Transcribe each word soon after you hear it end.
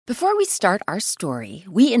Before we start our story,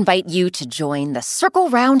 we invite you to join the Circle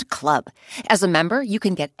Round Club. As a member, you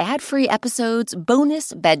can get ad-free episodes,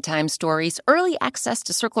 bonus bedtime stories, early access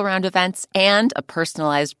to Circle Round events, and a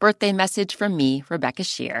personalized birthday message from me, Rebecca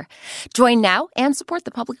Shear. Join now and support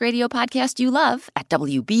the public radio podcast you love at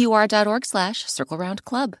wbur.org/Circle Round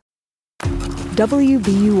Club.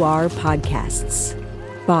 WBUR Podcasts,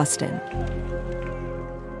 Boston.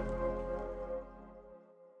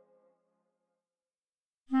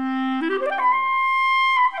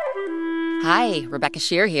 Hi, Rebecca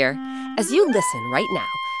Shear here. As you listen right now,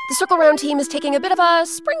 the Circle Round team is taking a bit of a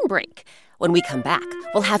spring break. When we come back,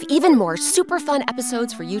 we'll have even more super fun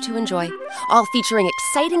episodes for you to enjoy, all featuring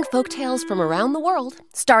exciting folktales from around the world,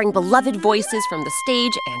 starring beloved voices from the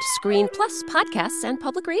stage and screen, plus podcasts and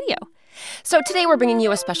public radio. So today we're bringing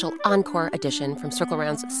you a special Encore edition from Circle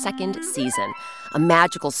Round's second season, a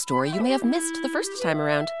magical story you may have missed the first time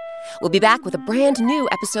around. We'll be back with a brand new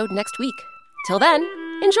episode next week. Till then,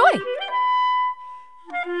 enjoy!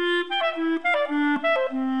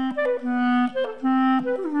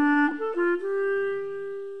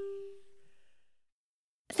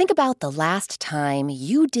 Think about the last time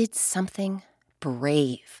you did something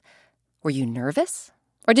brave. Were you nervous?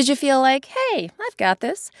 Or did you feel like, hey, I've got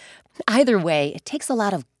this? Either way, it takes a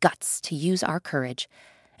lot of guts to use our courage.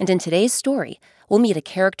 And in today's story, we'll meet a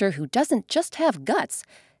character who doesn't just have guts,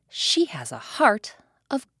 she has a heart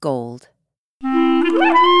of gold.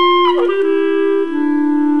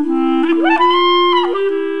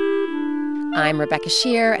 I'm Rebecca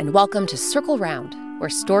Shear, and welcome to Circle Round, where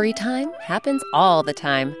story time happens all the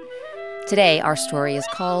time. Today, our story is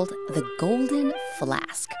called The Golden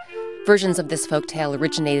Flask. Versions of this folktale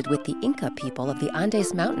originated with the Inca people of the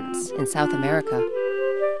Andes Mountains in South America.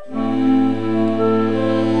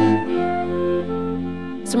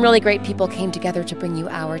 Some really great people came together to bring you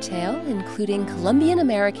our tale, including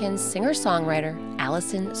Colombian-American singer-songwriter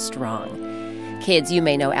Allison Strong. Kids, you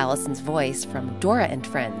may know Allison's voice from Dora and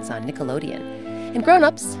Friends on Nickelodeon. And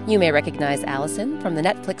grown-ups, you may recognize Allison from the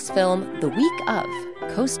Netflix film The Week Of,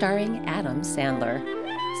 co-starring Adam Sandler.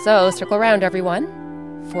 So circle around, everyone,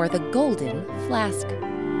 for The Golden Flask.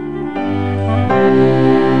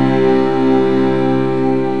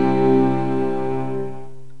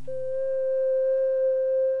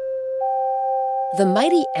 The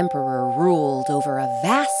mighty emperor ruled over a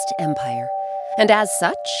vast empire, and as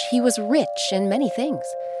such, he was rich in many things: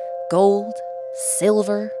 gold,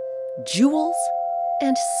 silver, jewels,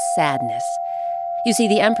 and sadness. You see,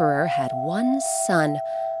 the emperor had one son,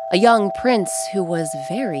 a young prince who was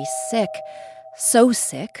very sick. So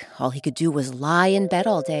sick, all he could do was lie in bed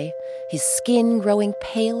all day, his skin growing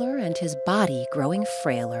paler and his body growing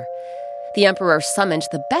frailer. The emperor summoned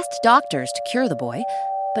the best doctors to cure the boy,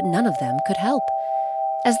 but none of them could help.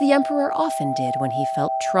 As the emperor often did when he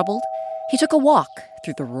felt troubled, he took a walk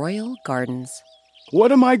through the royal gardens.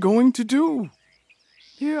 What am I going to do?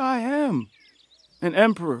 Here I am, an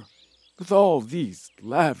emperor with all these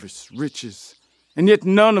lavish riches, and yet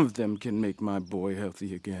none of them can make my boy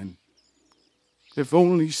healthy again. If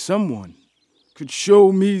only someone could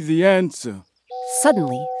show me the answer.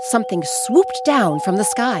 Suddenly, something swooped down from the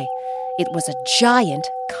sky. It was a giant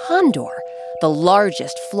condor, the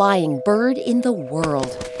largest flying bird in the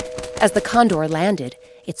world. As the condor landed,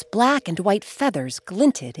 its black and white feathers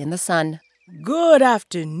glinted in the sun. Good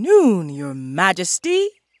afternoon, Your Majesty.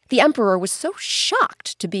 The emperor was so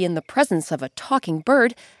shocked to be in the presence of a talking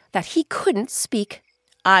bird that he couldn't speak.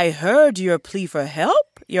 I heard your plea for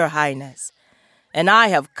help, Your Highness, and I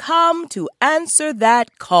have come to answer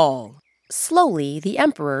that call. Slowly, the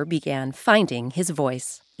emperor began finding his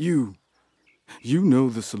voice. You know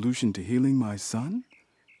the solution to healing my son?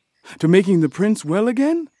 To making the prince well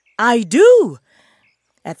again? I do.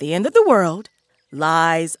 At the end of the world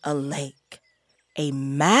lies a lake, a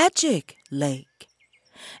magic lake.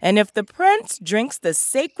 And if the prince drinks the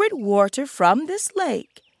sacred water from this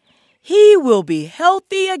lake, he will be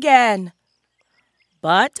healthy again.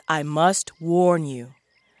 But I must warn you,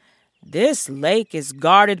 this lake is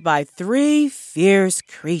guarded by 3 fierce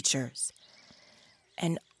creatures,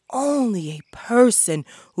 and only a person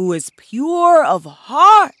who is pure of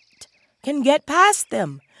heart can get past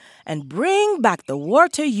them and bring back the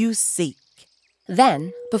water you seek.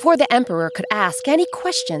 Then, before the emperor could ask any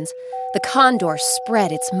questions, the condor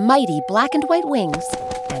spread its mighty black and white wings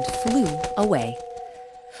and flew away.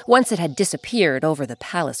 Once it had disappeared over the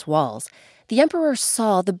palace walls, the emperor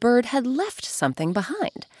saw the bird had left something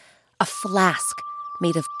behind, a flask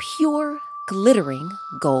made of pure, glittering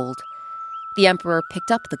gold. The emperor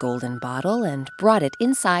picked up the golden bottle and brought it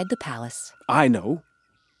inside the palace. I know.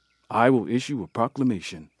 I will issue a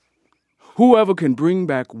proclamation. Whoever can bring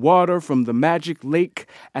back water from the magic lake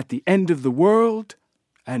at the end of the world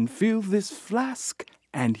and fill this flask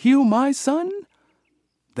and heal my son,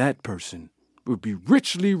 that person will be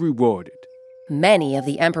richly rewarded. Many of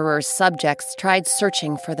the emperor's subjects tried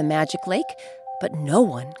searching for the magic lake, but no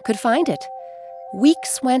one could find it.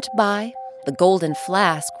 Weeks went by, the golden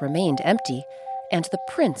flask remained empty, and the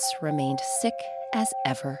prince remained sick as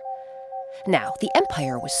ever. Now, the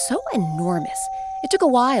empire was so enormous, it took a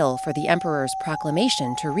while for the emperor's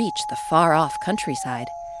proclamation to reach the far-off countryside.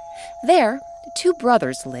 There, 2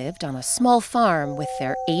 brothers lived on a small farm with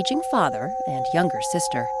their aging father and younger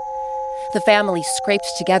sister. The family scraped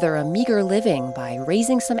together a meager living by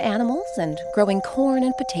raising some animals and growing corn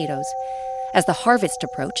and potatoes. As the harvest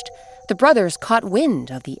approached, the brothers caught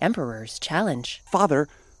wind of the emperor's challenge. Father,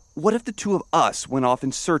 what if the 2 of us went off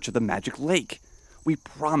in search of the magic lake? We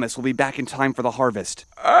promise we'll be back in time for the harvest.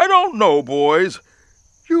 I don't know, boys.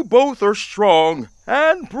 You both are strong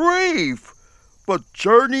and brave. But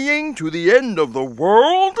journeying to the end of the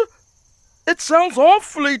world? It sounds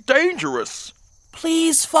awfully dangerous.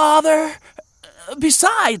 Please, Father.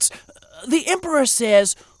 Besides, the Emperor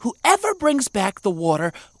says whoever brings back the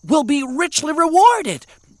water will be richly rewarded.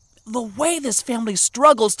 The way this family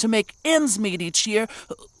struggles to make ends meet each year,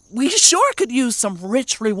 we sure could use some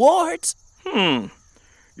rich rewards.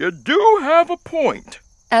 You do have a point.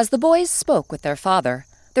 As the boys spoke with their father,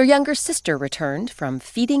 their younger sister returned from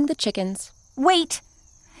feeding the chickens. Wait!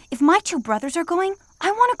 If my 2 brothers are going,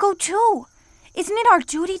 I want to go too. Isn't it our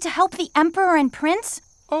duty to help the emperor and prince?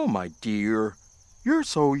 Oh, my dear, you're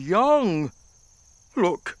so young.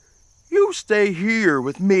 Look, you stay here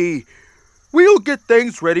with me. We'll get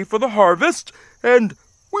things ready for the harvest, and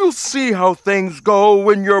we'll see how things go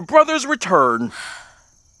when your brothers return.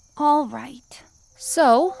 All right.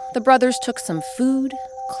 So, the brothers took some food,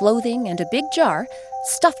 clothing, and a big jar,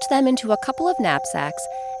 stuffed them into a couple of knapsacks,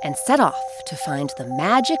 and set off to find the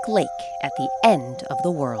magic lake at the end of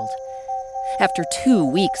the world. After 2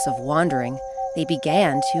 weeks of wandering, they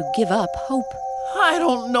began to give up hope. I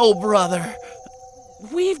don't know, brother.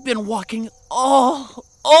 We've been walking all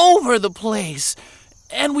over the place,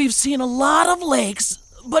 and we've seen a lot of lakes,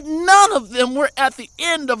 but none of them were at the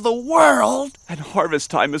end of the world. And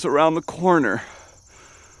harvest time is around the corner.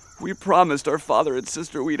 We promised our father and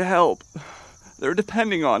sister we'd help. They're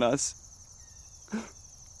depending on us.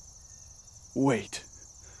 Wait.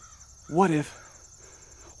 What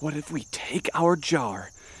if we take our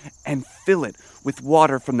jar and fill it with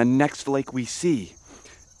water from the next lake we see?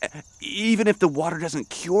 Even if the water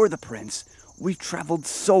doesn't cure the prince, we've traveled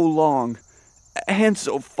so long and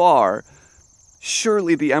so far.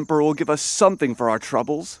 Surely the emperor will give us something for our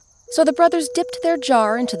troubles. So the brothers dipped their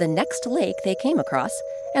jar into the next lake they came across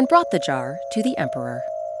and brought the jar to the emperor.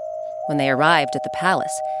 When they arrived at the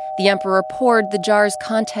palace, the emperor poured the jar's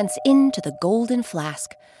contents into the golden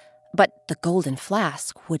flask. But the golden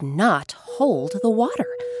flask would not hold the water.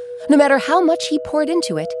 No matter how much he poured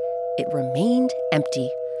into it, it remained empty.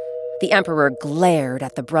 The emperor glared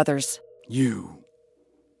at the brothers. You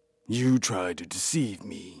tried to deceive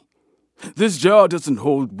me. This jar doesn't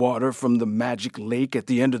hold water from the magic lake at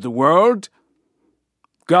the end of the world.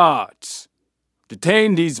 Guards,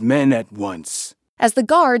 detain these men at once. As the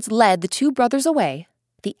guards led the 2 brothers away,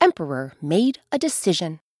 the emperor made a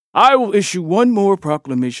decision. I will issue one more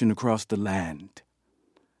proclamation across the land.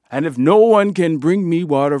 And if no one can bring me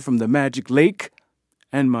water from the magic lake,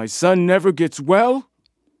 and my son never gets well,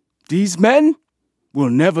 these men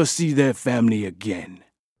will never see their family again.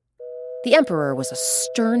 The emperor was a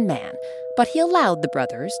stern man, but he allowed the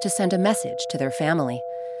brothers to send a message to their family.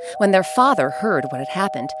 When their father heard what had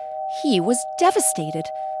happened, he was devastated.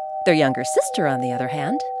 Their younger sister, on the other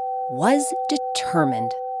hand, was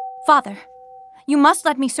determined. Father, you must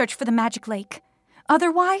let me search for the magic lake.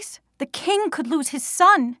 Otherwise, the king could lose his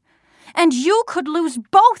son, and you could lose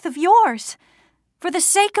both of yours. For the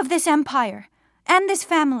sake of this empire and this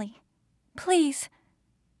family, please,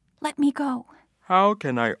 let me go. How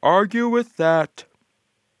can I argue with that?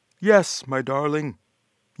 Yes, my darling,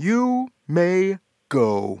 you may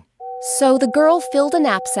go. So the girl filled a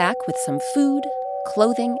knapsack with some food,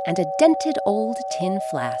 clothing, and a dented old tin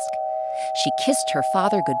flask. She kissed her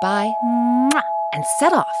father goodbye Mwah! and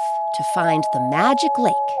set off to find the magic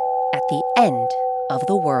lake at the end of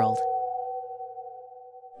the world.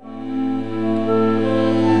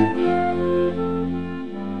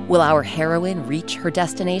 Will our heroine reach her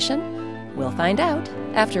destination? We'll find out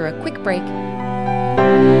after a quick break.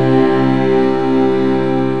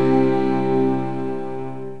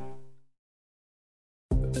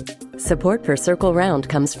 Support for Circle Round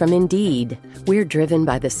comes from Indeed. We're driven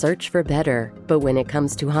by the search for better. But when it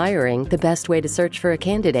comes to hiring, the best way to search for a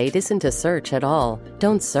candidate isn't to search at all.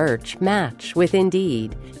 Don't search, match with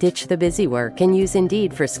Indeed. Ditch the busy work and use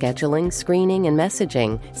Indeed for scheduling, screening, and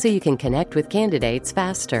messaging so you can connect with candidates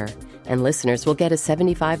faster. And listeners will get a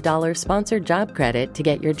 $75 sponsored job credit to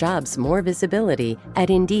get your jobs more visibility at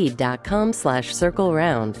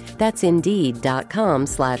Indeed.com/CircleRound. That's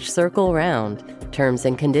Indeed.com/CircleRound. Terms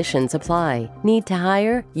and conditions apply. Need to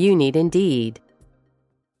hire? You need Indeed.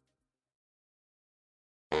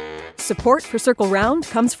 Support for Circle Round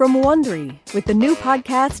comes from Wondery with the new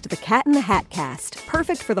podcast, The Cat in the Hat Cast,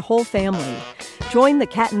 perfect for the whole family. Join the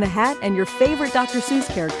Cat in the Hat and your favorite Dr.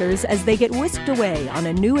 Seuss characters as they get whisked away on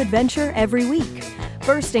a new adventure every week.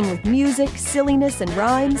 Bursting with music, silliness, and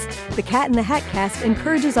rhymes, the Cat in the Hat Cast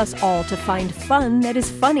encourages us all to find fun that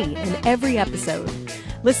is funny in every episode.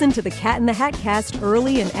 Listen to the Cat in the Hat Cast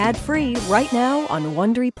early and ad-free right now on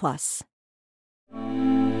Wondery Plus.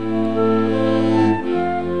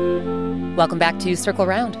 Welcome back to Circle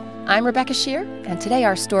Round. I'm Rebecca Shear, and today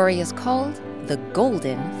our story is called The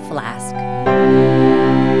Golden Flask.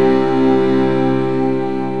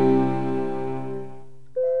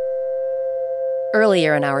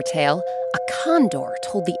 Earlier in our tale, a condor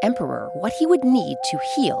told the emperor what he would need to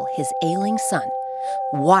heal his ailing son: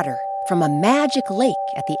 water from a magic lake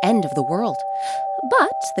at the end of the world.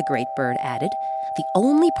 But, the great bird added, the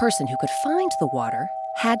only person who could find the water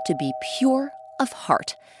had to be pure of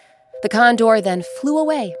heart. The condor then flew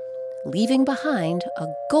away, leaving behind a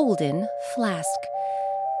golden flask.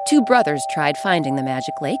 Two brothers tried finding the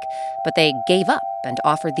magic lake, but they gave up and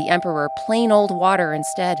offered the emperor plain old water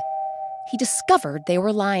instead. He discovered they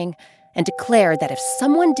were lying and declared that if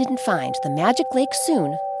someone didn't find the magic lake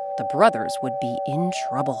soon, the brothers would be in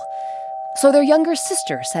trouble. So their younger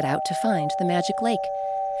sister set out to find the magic lake.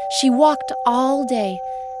 She walked all day,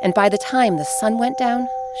 and by the time the sun went down,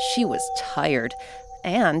 she was tired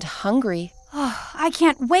and hungry. Oh, I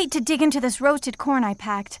can't wait to dig into this roasted corn I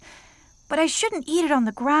packed. But I shouldn't eat it on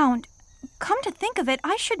the ground. Come to think of it,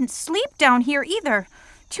 I shouldn't sleep down here either.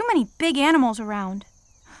 Too many big animals around.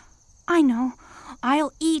 I know.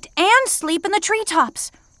 I'll eat and sleep in the treetops.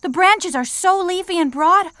 The branches are so leafy and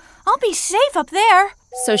broad, I'll be safe up there.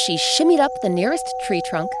 So she shimmied up the nearest tree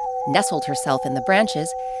trunk, nestled herself in the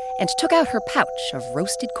branches, and took out her pouch of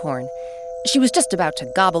roasted corn. She was just about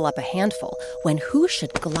to gobble up a handful when who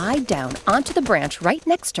should glide down onto the branch right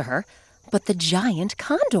next to her but the giant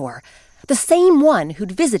condor, the same one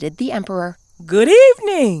who'd visited the emperor. Good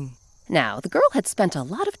evening. Now, the girl had spent a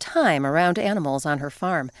lot of time around animals on her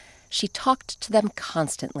farm. She talked to them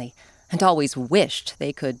constantly and always wished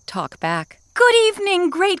they could talk back. Good evening,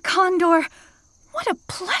 great condor. What a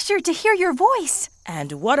pleasure to hear your voice.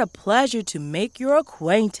 And what a pleasure to make your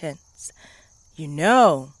acquaintance. You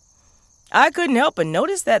know, I couldn't help but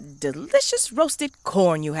notice that delicious roasted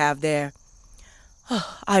corn you have there.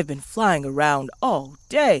 Oh, I've been flying around all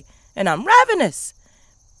day, and I'm ravenous.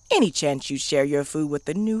 Any chance you'd share your food with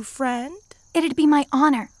a new friend? It'd be my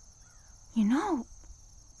honor. You know,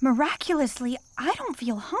 miraculously, I don't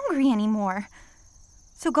feel hungry anymore.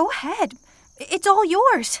 So go ahead. It's all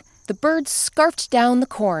yours. The bird scarfed down the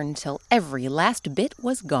corn till every last bit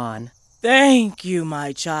was gone. Thank you,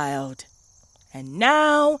 my child. And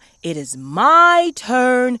now it is my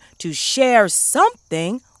turn to share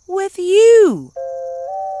something with you.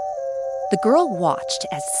 The girl watched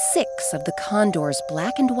as 6 of the condor's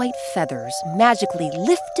black and white feathers magically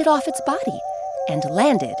lifted off its body and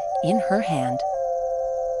landed in her hand.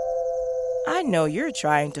 I know you're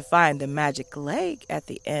trying to find the magic lake at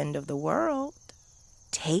the end of the world.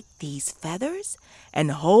 Take these feathers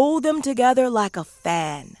and hold them together like a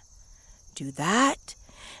fan. Do that,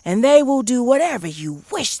 and they will do whatever you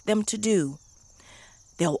wish them to do.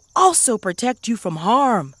 They'll also protect you from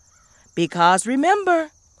harm, because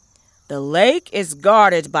remember, the lake is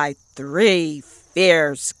guarded by 3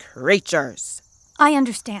 fierce creatures. I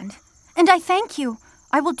understand, and I thank you.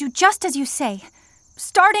 I will do just as you say,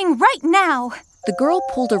 starting right now. The girl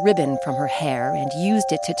pulled a ribbon from her hair and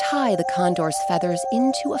used it to tie the condor's feathers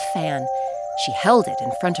into a fan. She held it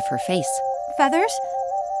in front of her face. Feathers,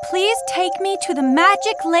 please take me to the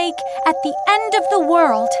magic lake at the end of the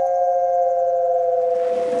world.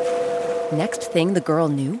 Next thing the girl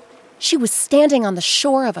knew, she was standing on the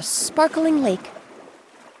shore of a sparkling lake.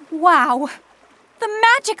 Wow! The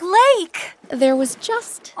magic lake! There was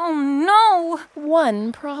just... Oh no!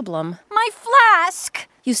 one problem. My flask!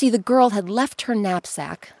 You see, the girl had left her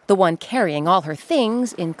knapsack, the one carrying all her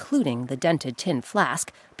things, including the dented tin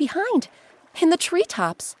flask, behind, in the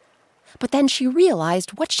treetops. But then she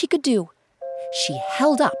realized what she could do. She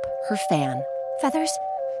held up her fan. Feathers,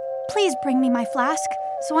 please bring me my flask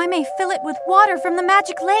so I may fill it with water from the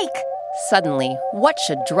magic lake. Suddenly, what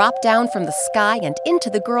should drop down from the sky and into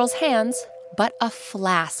the girl's hands but a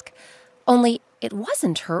flask? Only it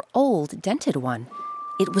wasn't her old, dented one.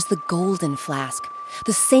 It was the golden flask,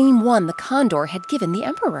 the same one the condor had given the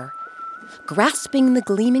emperor. Grasping the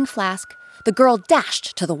gleaming flask, the girl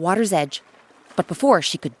dashed to the water's edge. But before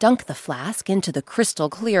she could dunk the flask into the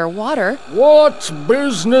crystal-clear water... What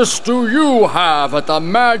business do you have at the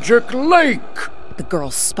magic lake? The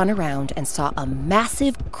girl spun around and saw a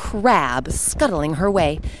massive crab scuttling her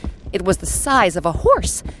way. It was the size of a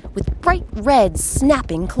horse, with bright red,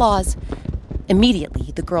 snapping claws.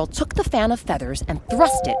 Immediately, the girl took the fan of feathers and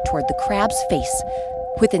thrust it toward the crab's face.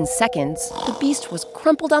 Within seconds, the beast was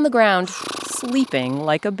crumpled on the ground, sleeping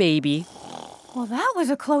like a baby. Well, that was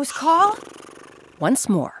a close call. Once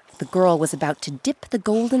more, the girl was about to dip the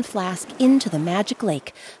golden flask into the magic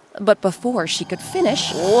lake. But before she could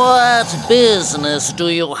finish... What business do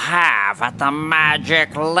you have at the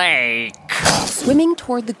magic lake? Swimming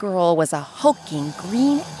toward the girl was a hulking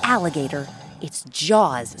green alligator, its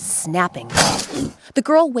jaws snapping. The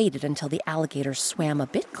girl waited until the alligator swam a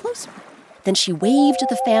bit closer. Then she waved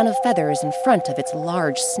the fan of feathers in front of its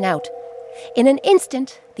large snout. In an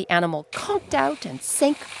instant, the animal conked out and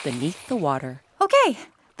sank beneath the water. Okay,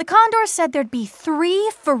 the condor said there'd be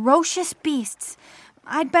 3 ferocious beasts.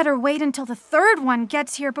 I'd better wait until the third one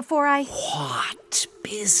gets here before I... What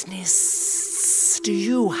business do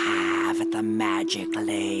you have at the magic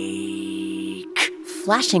lake?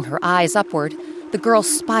 Flashing her eyes upward, the girl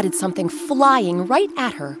spotted something flying right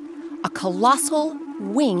at her. A colossal,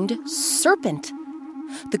 winged serpent.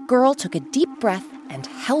 The girl took a deep breath and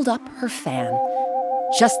held up her fan.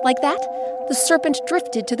 Just like that, the serpent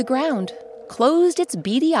drifted to the ground, closed its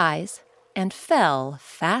beady eyes, and fell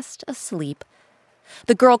fast asleep.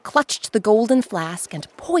 The girl clutched the golden flask and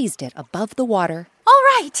poised it above the water. All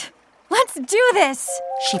right, let's do this!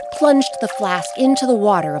 She plunged the flask into the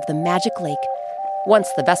water of the magic lake. Once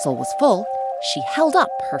the vessel was full, she held up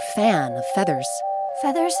her fan of feathers.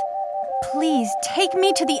 Feathers, please take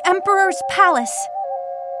me to the Emperor's palace.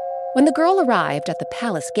 When the girl arrived at the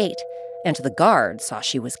palace gate, and the guard saw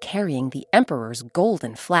she was carrying the Emperor's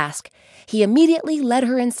golden flask, he immediately led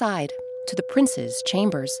her inside, to the prince's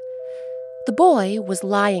chambers. The boy was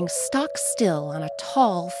lying stock still on a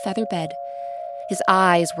tall feather bed. His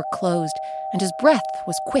eyes were closed, and his breath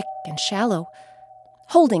was quick and shallow.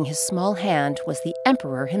 Holding his small hand was the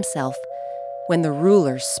Emperor himself. When the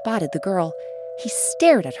ruler spotted the girl, he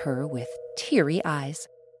stared at her with teary eyes.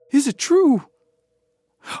 Is it true?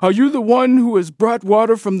 Are you the one who has brought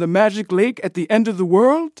water from the magic lake at the end of the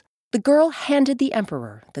world? The girl handed the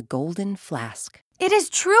Emperor the golden flask. It is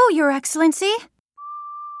true, Your Excellency.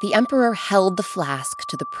 The Emperor held the flask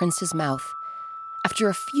to the prince's mouth. After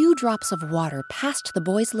a few drops of water passed the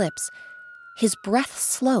boy's lips, his breath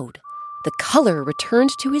slowed, the color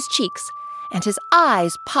returned to his cheeks, and his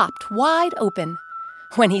eyes popped wide open.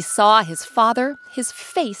 When he saw his father, his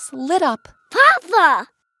face lit up. Papa!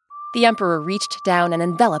 The Emperor reached down and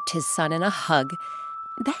enveloped his son in a hug.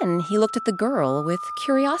 Then he looked at the girl with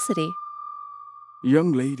curiosity.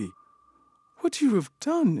 Young lady, what you have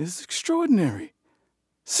done is extraordinary.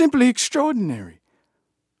 Simply extraordinary.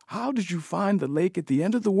 How did you find the lake at the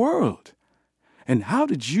end of the world? And how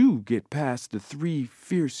did you get past the 3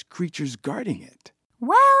 fierce creatures guarding it?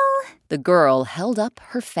 Well... The girl held up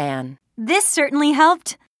her fan. This certainly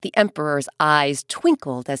helped. The Emperor's eyes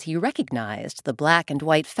twinkled as he recognized the black and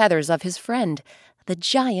white feathers of his friend, the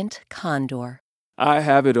giant condor. I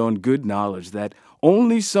have it on good knowledge that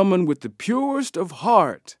only someone with the purest of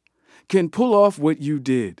heart can pull off what you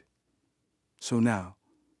did. So now,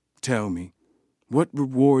 tell me, what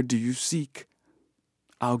reward do you seek?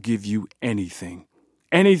 I'll give you anything.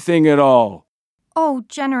 Anything at all. Oh,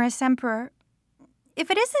 generous Emperor.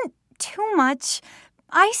 If it isn't too much,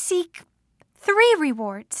 I seek 3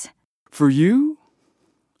 rewards. For you,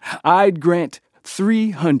 I'd grant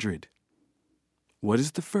 300. What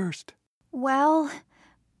is the first? Well,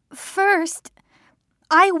 first,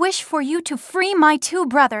 I wish for you to free my 2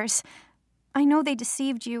 brothers. I know they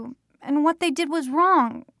deceived you, and what they did was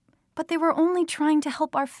wrong, but they were only trying to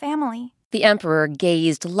help our family. The Emperor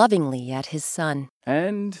gazed lovingly at his son.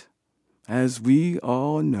 And, as we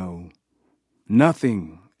all know,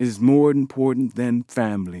 nothing is more important than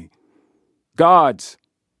family. Guards,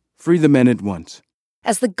 free the men at once.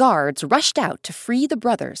 As the guards rushed out to free the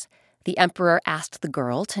brothers, the Emperor asked the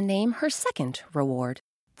girl to name her second reward.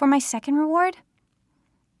 For my second reward,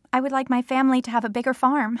 I would like my family to have a bigger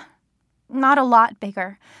farm. Not a lot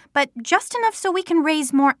bigger, but just enough so we can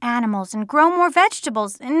raise more animals and grow more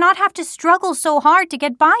vegetables and not have to struggle so hard to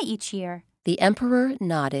get by each year. The Emperor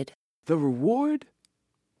nodded. The reward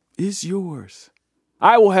is yours.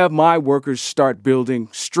 I will have my workers start building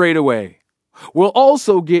straight away. We'll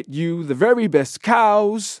also get you the very best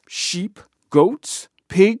cows, sheep, goats,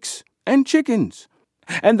 pigs, and chickens,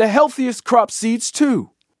 and the healthiest crop seeds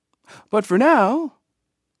too. But for now,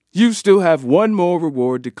 you still have one more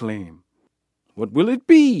reward to claim. What will it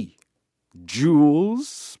be?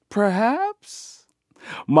 Jewels, perhaps?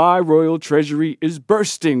 My royal treasury is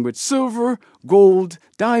bursting with silver, gold,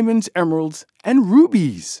 diamonds, emeralds, and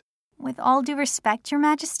rubies. With all due respect, Your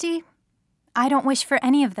Majesty, I don't wish for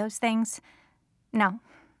any of those things. No.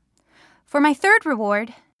 For my third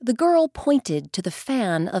reward, the girl pointed to the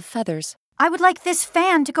fan of feathers. I would like this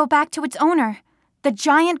fan to go back to its owner, the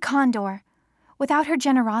giant condor. Without her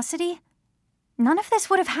generosity, none of this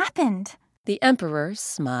would have happened. The Emperor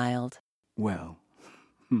smiled. Well,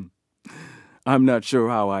 I'm not sure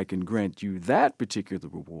how I can grant you that particular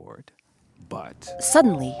reward, but...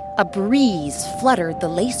 Suddenly, a breeze fluttered the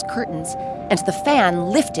lace curtains, and the fan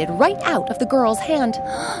lifted right out of the girl's hand.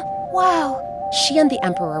 Wow! She and the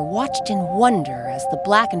Emperor watched in wonder as the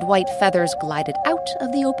black and white feathers glided out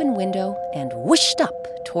of the open window and whooshed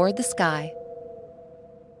up toward the sky.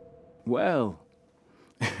 Well,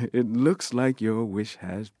 it looks like your wish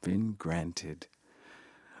has been granted.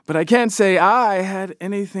 But I can't say I had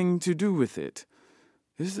anything to do with it.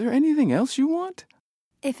 Is there anything else you want?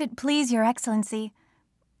 If it please Your Excellency,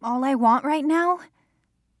 all I want right now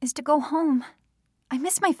is to go home. I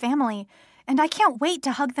miss my family, and I can't wait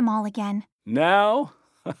to hug them all again. Now,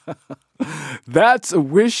 that's a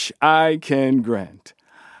wish I can grant.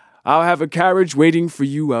 I'll have a carriage waiting for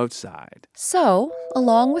you outside. So,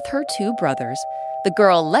 along with her two brothers, the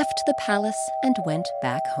girl left the palace and went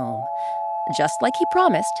back home. Just like he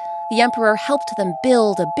promised, the Emperor helped them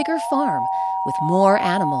build a bigger farm with more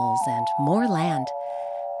animals and more land.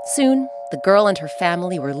 Soon, the girl and her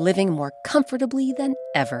family were living more comfortably than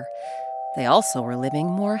ever. They also were living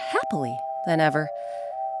more happily than ever.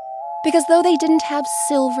 Because though they didn't have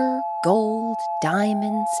silver, gold,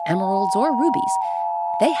 diamonds, emeralds, or rubies,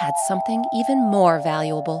 they had something even more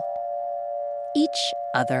valuable. Each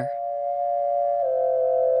other.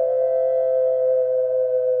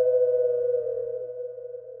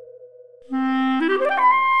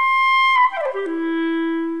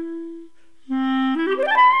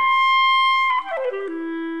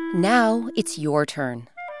 Now it's your turn.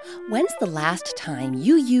 When's the last time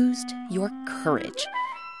you used your courage?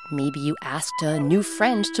 Maybe you asked a new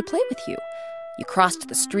friend to play with you. You crossed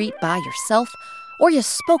the street by yourself, or you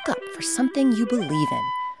spoke up for something you believe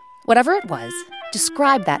in. Whatever it was,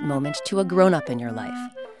 describe that moment to a grown-up in your life.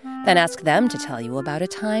 Then ask them to tell you about a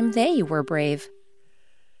time they were brave.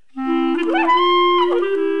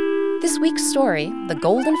 This week's story, The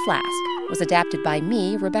Golden Flask, was adapted by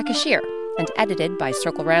me, Rebecca Shear, and edited by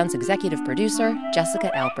Circle Round's executive producer,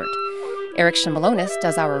 Jessica Alpert. Eric Shimalonis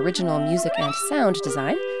does our original music and sound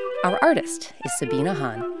design. Our artist is Sabina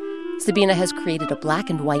Hahn. Sabina has created a black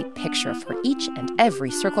and white picture for each and every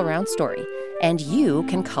Circle Round story, and you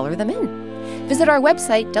can color them in. Visit our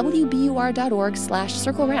website,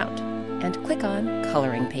 wbur.org/circleround, and click on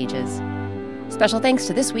Coloring Pages. Special thanks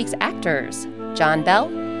to this week's actors, John Bell,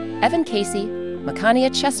 Evan Casey,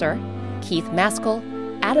 Makania Chesser, Keith Maskell,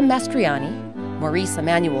 Adam Mastriani, Maurice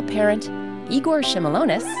Emmanuel Parent, Igor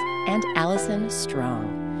Shimalonis, and Allison Strong.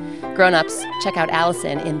 Grown-ups, check out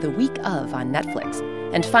Allison in The Week Of on Netflix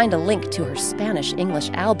and find a link to her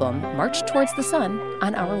Spanish-English album, March Towards the Sun,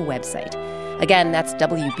 on our website. Again, that's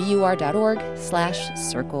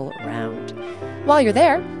wbur.org/circleround. While you're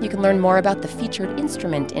there, you can learn more about the featured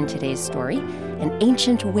instrument in today's story, an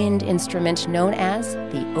ancient wind instrument known as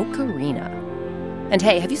the ocarina. And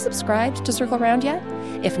hey, have you subscribed to Circle Round yet?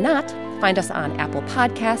 If not, find us on Apple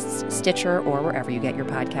Podcasts, Stitcher, or wherever you get your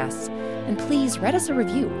podcasts. And please write us a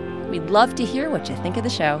review. We'd love to hear what you think of the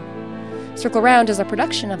show. Circle Round is a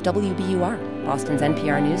production of WBUR, Boston's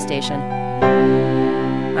NPR news station.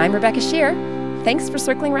 I'm Rebecca Shear. Thanks for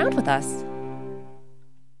circling round with us.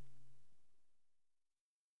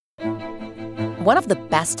 One of the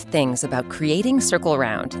best things about creating Circle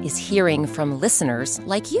Round is hearing from listeners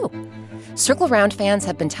like you. Circle Round fans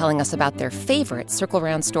have been telling us about their favorite Circle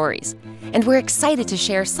Round stories, and we're excited to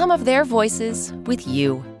share some of their voices with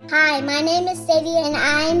you. Hi, my name is Sadie, and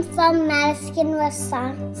I'm from Madison,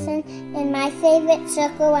 Wisconsin, and my favorite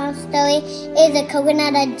Circle Round story is a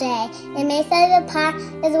coconut a day. And my favorite part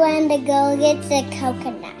is when the girl gets a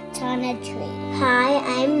coconut on a tree. Hi,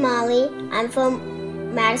 I'm Molly. I'm from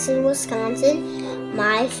Madison, Wisconsin.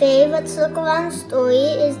 My favorite Circle Around story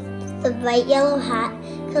is The Bright Yellow Hat,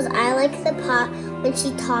 because I like the part when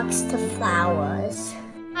she talks to flowers.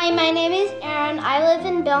 Hi, my name is Erin. I live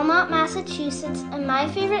in Belmont, Massachusetts, and my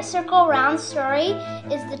favorite Circle Round story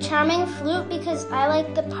is The Charming Flute, because I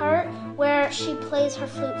like the part where she plays her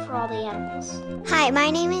flute for all the animals. Hi, my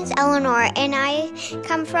name is Eleanor, and I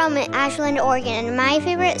come from Ashland, Oregon, and my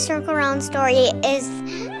favorite Circle Round story is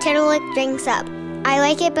Tiddalik Drinks Up. I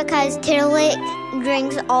like it because Tiddalik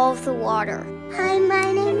drinks all of the water. Hi,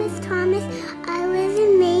 my name is Thomas. I live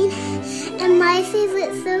in Maine, and my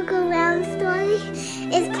favorite Circle Round story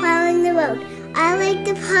is Plowing the Road. I like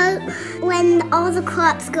the part when all the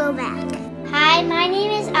crops go back. Hi, my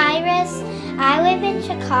name is Iris. I live in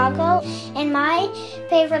Chicago, and my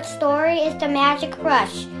favorite story is The Magic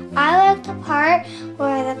Rush. I like the part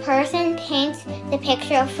where the person paints the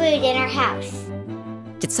picture of food in her house.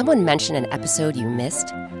 Did someone mention an episode you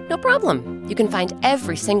missed? No problem. You can find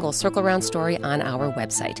every single Circle Round story on our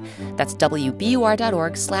website. That's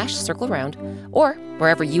wbur.org/circleround, or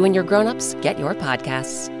wherever you and your grown-ups get your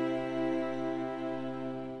podcasts.